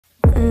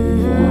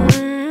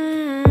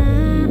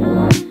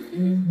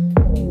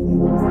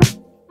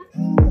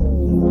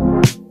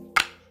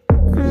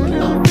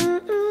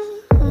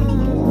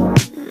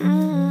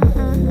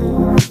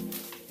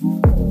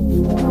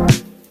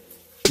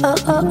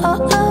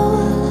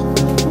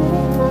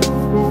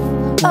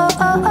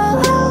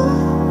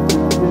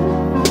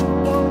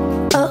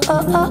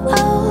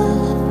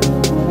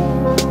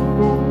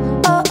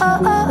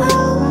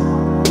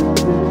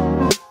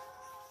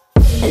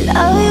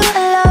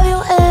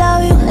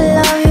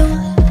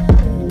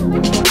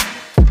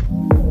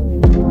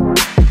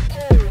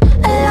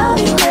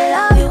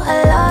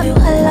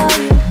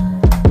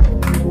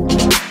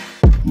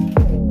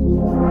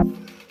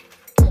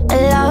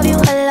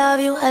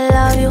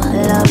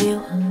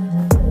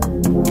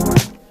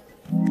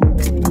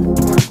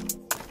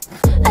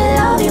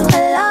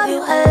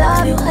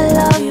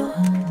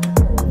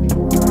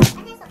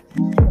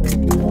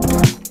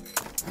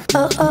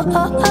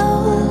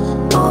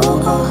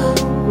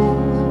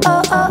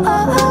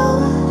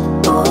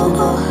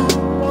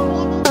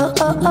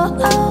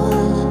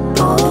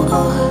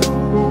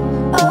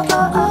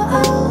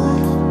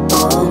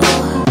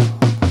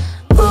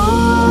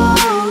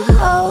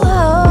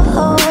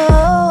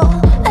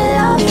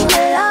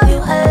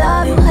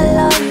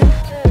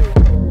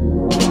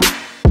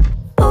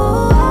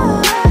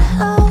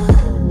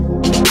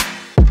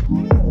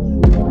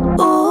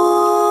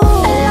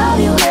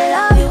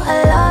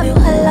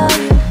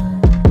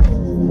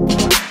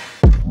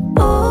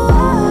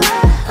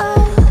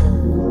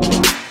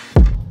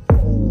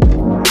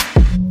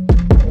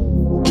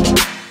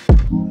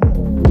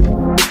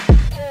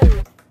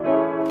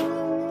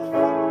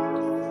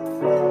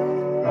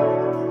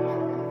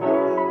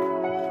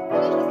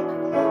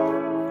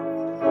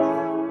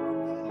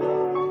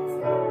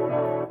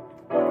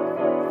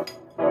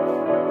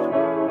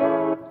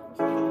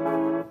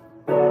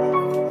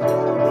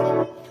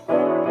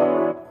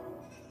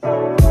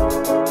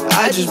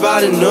I just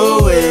bought a new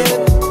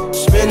whip,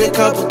 spent a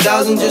couple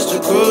thousand just to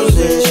cruise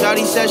it.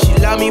 Shawty said she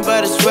love me,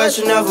 but I swear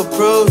she never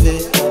prove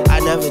it. I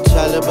never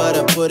tell her, but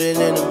I put it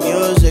in the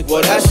music.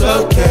 Well, that's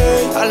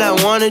okay. All I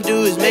wanna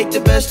do is make the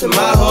best of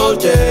my whole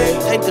day.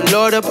 Thank the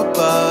Lord up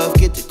above,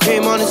 get the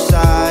cream on the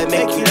side,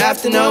 make you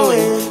laugh to know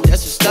it.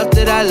 That's the stuff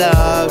that I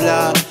love,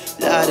 la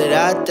la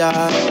da da da.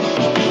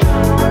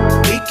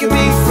 We can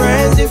be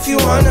friends if you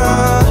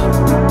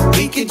wanna.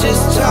 We could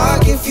just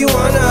talk if you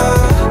wanna.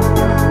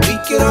 We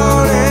could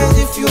hold hands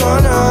if you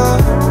wanna.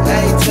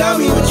 Hey, tell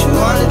me what you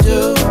wanna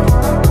do.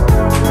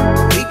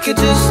 We could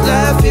just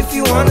laugh if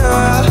you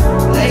wanna.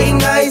 Late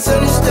nights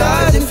under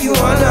stars if you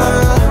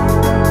wanna.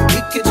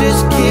 We could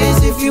just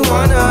kiss if you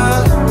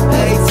wanna.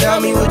 Hey, tell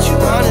me what you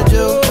wanna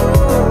do.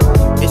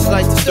 It's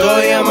like the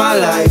story of my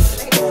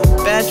life.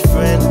 Best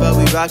friends, but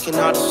we rockin'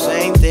 all the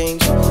same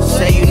things.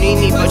 Say you need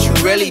me, but you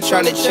really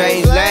tryna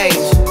change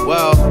lanes.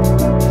 Well,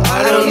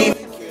 I don't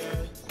even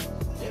care.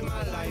 In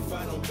my life,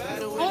 I don't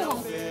battle with no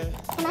fear.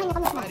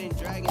 Fighting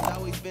dragons,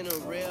 always been a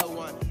real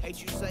one.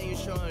 Hate you saying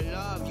showing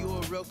love, you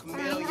a real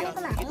chameleon.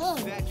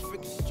 Facts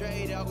freaking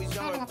straight, always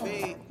on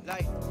repeat.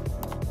 Like,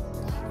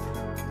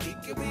 we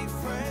could be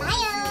friends if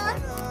you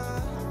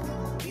wanna.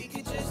 We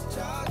could just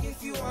talk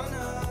if you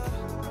wanna.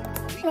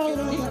 We could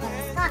hold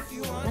hands if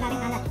you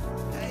wanna.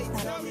 Hey,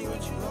 tell me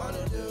what you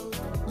wanna do.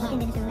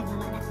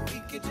 We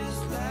could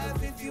just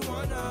laugh if you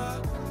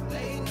wanna.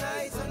 Late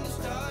nights under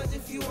stars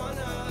if you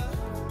wanna.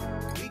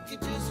 We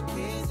could just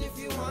kiss if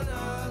you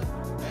wanna.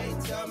 Hey,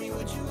 tell me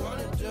what you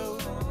wanna do.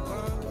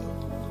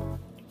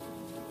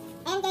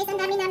 And guys, ang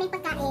dami naming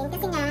pagkain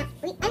kasi nga,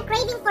 I'm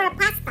craving for a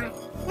pasta.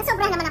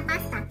 Nasobra naman ang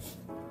pasta.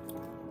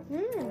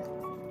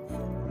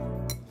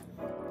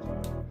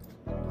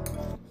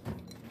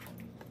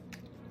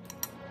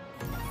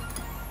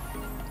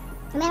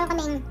 So, meron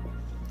kaming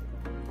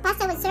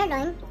pasta with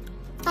sirloin,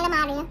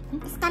 calamari,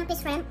 scampi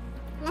shrimp,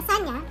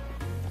 lasagna,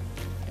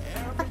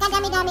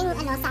 pagkadami-daming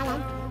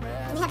salad.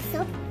 We have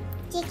soup,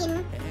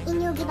 chicken,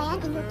 inyugi ba yan?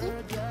 Inyugi?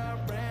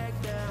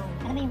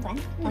 Ano ba yung kwan?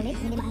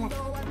 Olive? Hindi maalat.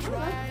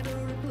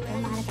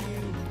 Walang maalat sa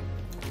kanila.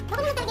 Baka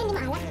naman talaga hindi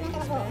maalat. Ano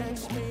talaga po?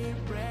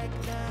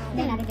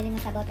 Hindi, nabibili mo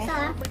sa bote. So,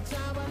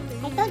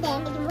 I told them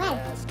medium well.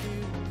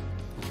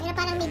 Pero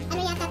parang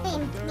ano yata ito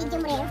eh,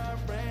 medium rare.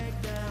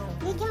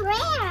 Medium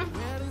rare!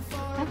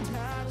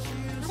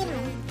 Okay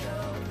naman.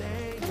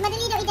 Mas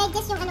madali daw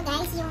i-digest yung ano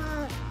guys,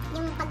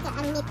 yung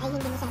pagka-ang meat ay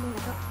hindi masyadong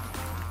luto.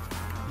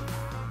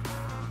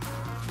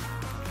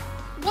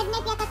 Bread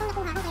knife yata itong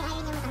nakuha ko kaya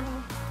ayaw niya matanggal.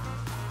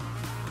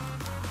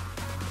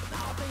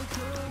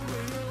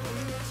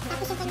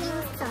 Tapos yung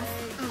kanyang sauce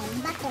ay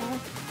butter.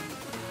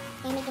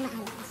 Kaya medyo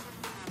maalat.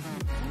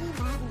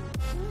 Diba?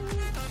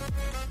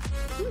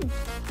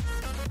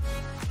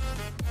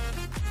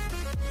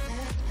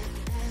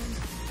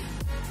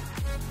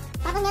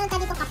 Tapos meron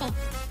tayo itong kape.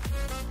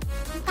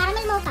 Yung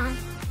caramel mocha,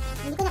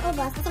 hindi ko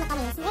naubos kasi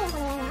matamis. Ngayon ko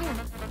na ano.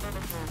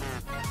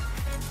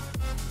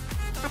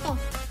 Kape.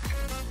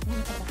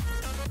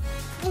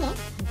 Ini?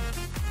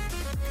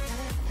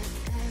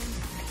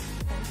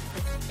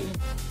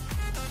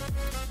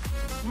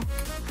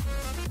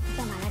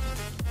 Ito maalat.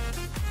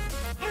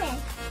 Amen.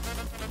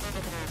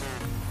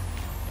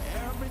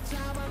 Every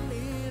time I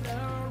need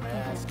a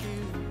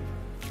rescue,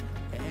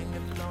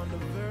 hanging on the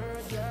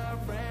verge of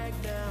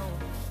breakdown.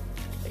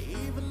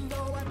 Even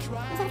though I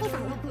try Masarap yung to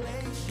salad.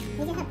 replace you,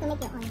 You just have to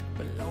make your own.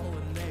 but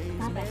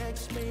loneliness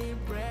makes me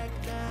break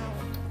down.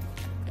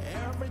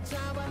 Ano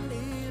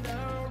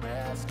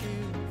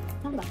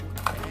ba?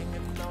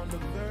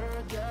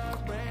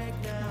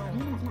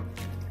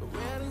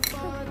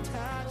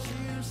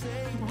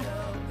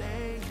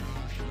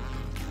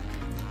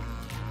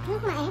 Ano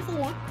kumain?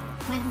 Sige.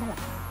 Kumain ang dalawa.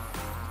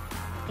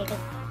 Okay,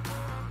 good.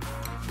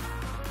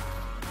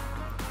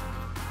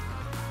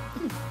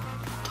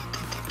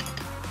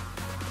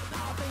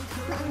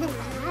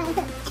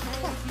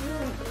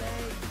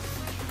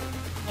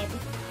 Heavy.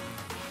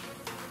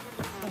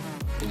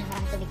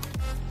 Maraming tubig.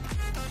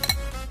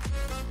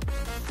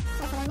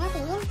 Sasalan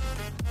natin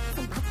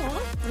sa butter.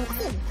 Ang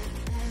asin.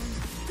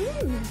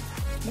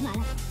 Di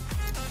maalat.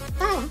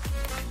 Kaya.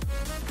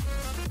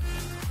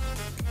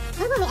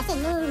 Ano ba may asin?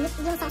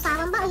 Yung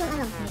sausawan ba o yung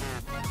ano?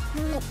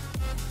 Yung meat.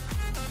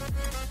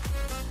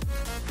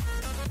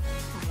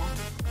 Ala.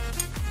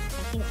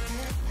 Thank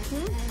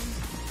you.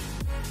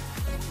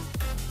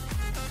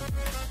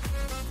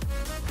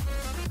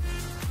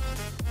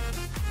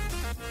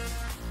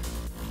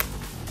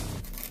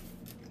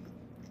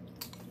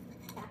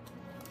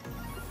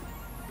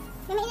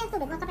 May ilang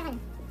tubig. Mga kape ka na.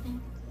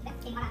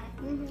 King maalat.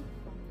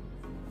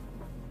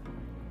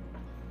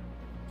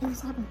 Ang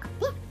sarap ng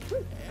kape.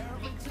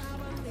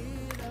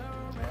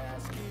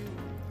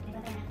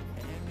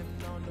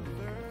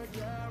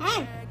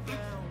 Ayan.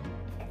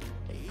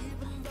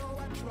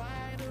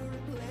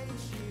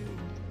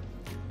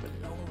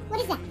 What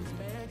is that?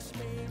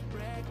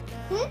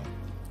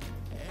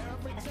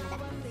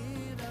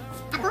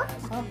 Ako?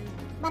 Ako.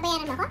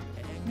 Babayaran mo ako?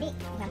 Hindi.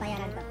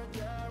 Babayaran ko.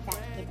 Sa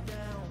dito.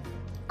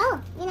 Oh,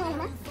 yun ang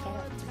alam mo? Pero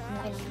ang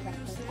laki ng iba.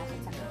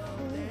 20,000 sa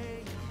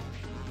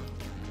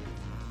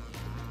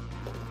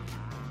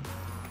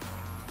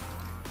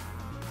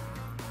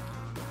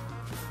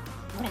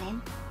mura na yun.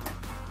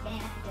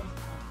 Ganyan natin.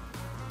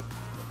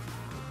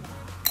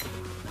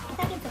 Ang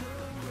tawag ito.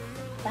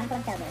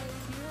 Bangkong chowder.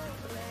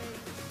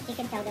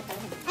 Chicken chowder pala.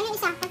 Ano yung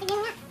isa?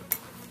 Patigyan nga.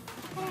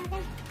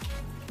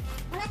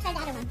 Wala try the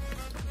other one.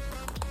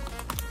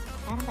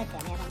 Parang ba siya?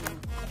 Meron yung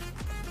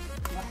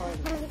broccoli.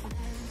 Ano dito?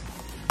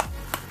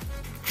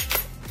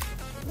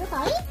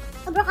 Broccoli?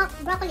 O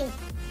broccoli?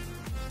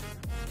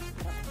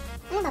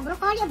 Ano ba?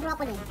 Broccoli o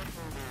broccoli?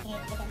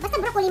 Basta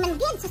broccoli man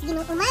gid. Sus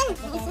ginutuman.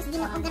 Sus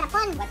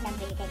ginutugarapon. What lang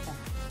bili kayo?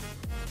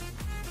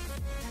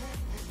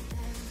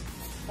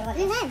 Pero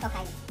Ano ba?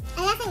 okay.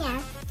 Ang lasa niya,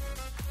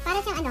 para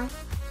siyang ano?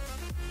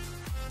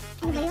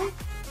 Ano ba yun?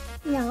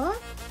 No.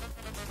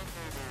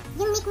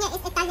 Yung meat niya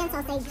is Italian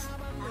sausage.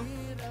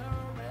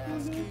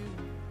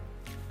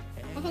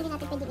 Kasi hindi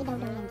natin pwedeng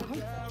idaw-daw yan dyan.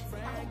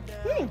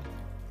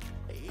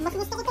 Mas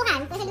gusto ko to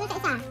Han, kasi doon sa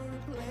isa.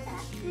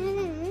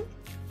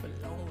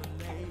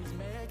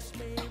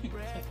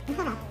 Ang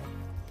sarap.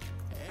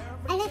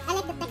 I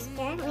like the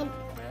texture with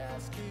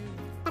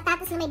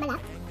patatas na may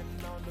balat.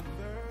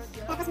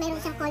 Tapos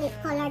mayroon siyang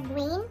collard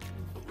green.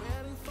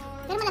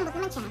 Pero malambot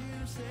naman siya.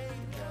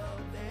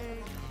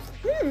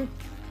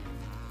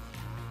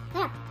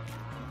 Sarap.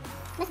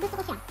 Mas gusto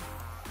ko siya.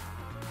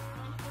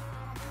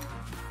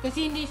 Kasi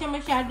hindi siya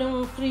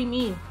masyadong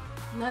creamy.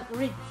 Not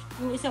rich.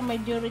 Yung isang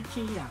medyo rich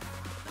siya.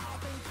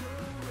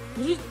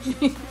 Rich.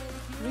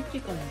 Rich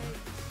talaga.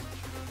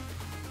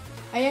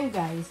 Ayan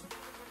guys.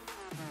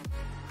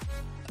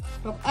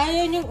 Pag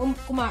ayaw niyong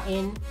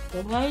kumain,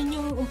 kung ayaw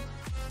niyong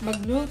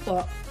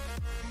magluto,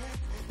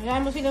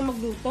 hayaan mo silang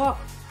magluto.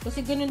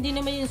 Kasi ganun din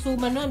naman yung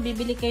suma nun.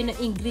 Bibili kayo ng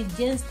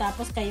ingredients,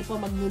 tapos kayo pa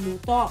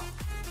magluluto.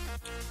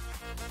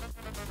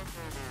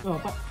 O,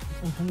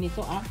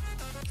 nito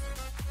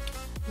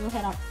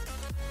masarap.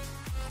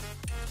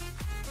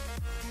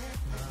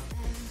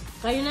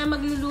 Kayo na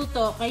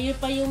magluluto, kayo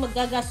pa yung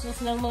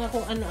maggagastos ng mga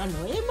kung ano-ano.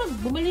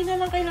 Bumili na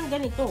lang kayo ng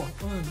ganito.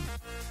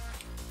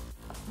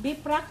 Be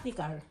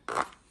practical.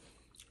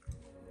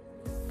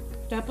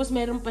 Tapos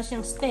meron pa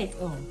siyang steak.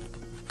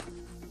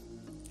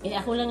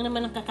 Ako lang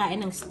naman ang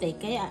kakain ng steak.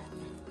 Kaya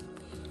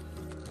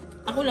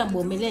ako lang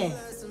bumili.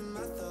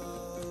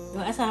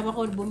 Yung asawa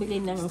ko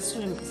bumili ng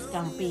shrimp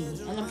scampi.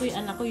 Alam ko yung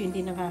anak ko yun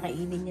din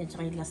nakakainin niya.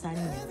 Tsaka yung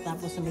lasagna.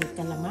 Tapos may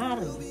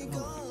calamari.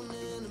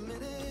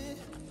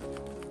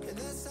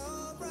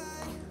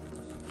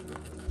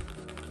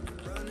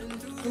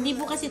 Hindi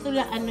po kasi ito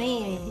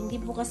hindi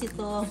po kasi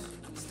ito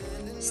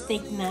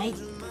steak night.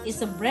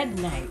 It's a bread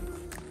night.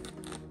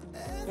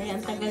 Kaya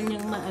ang tagal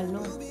niyang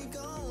maano.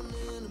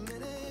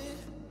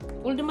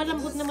 Although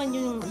malambot naman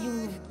yung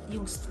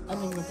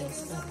ano niya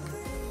guys.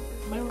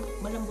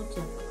 Malambot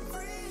siya.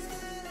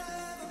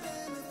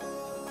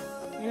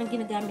 Yan ang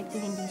ginagamit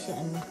ko, hindi siya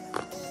ano.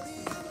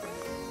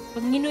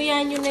 Pag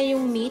ninuya nyo na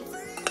yung meat,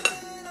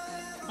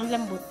 ang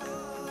lambot.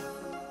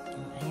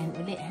 Ayan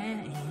uli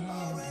ha. Ayan.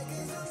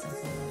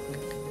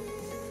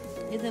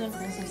 Ito lang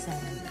kung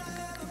sasalan.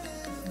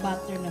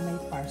 Butter na may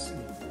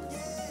parsley.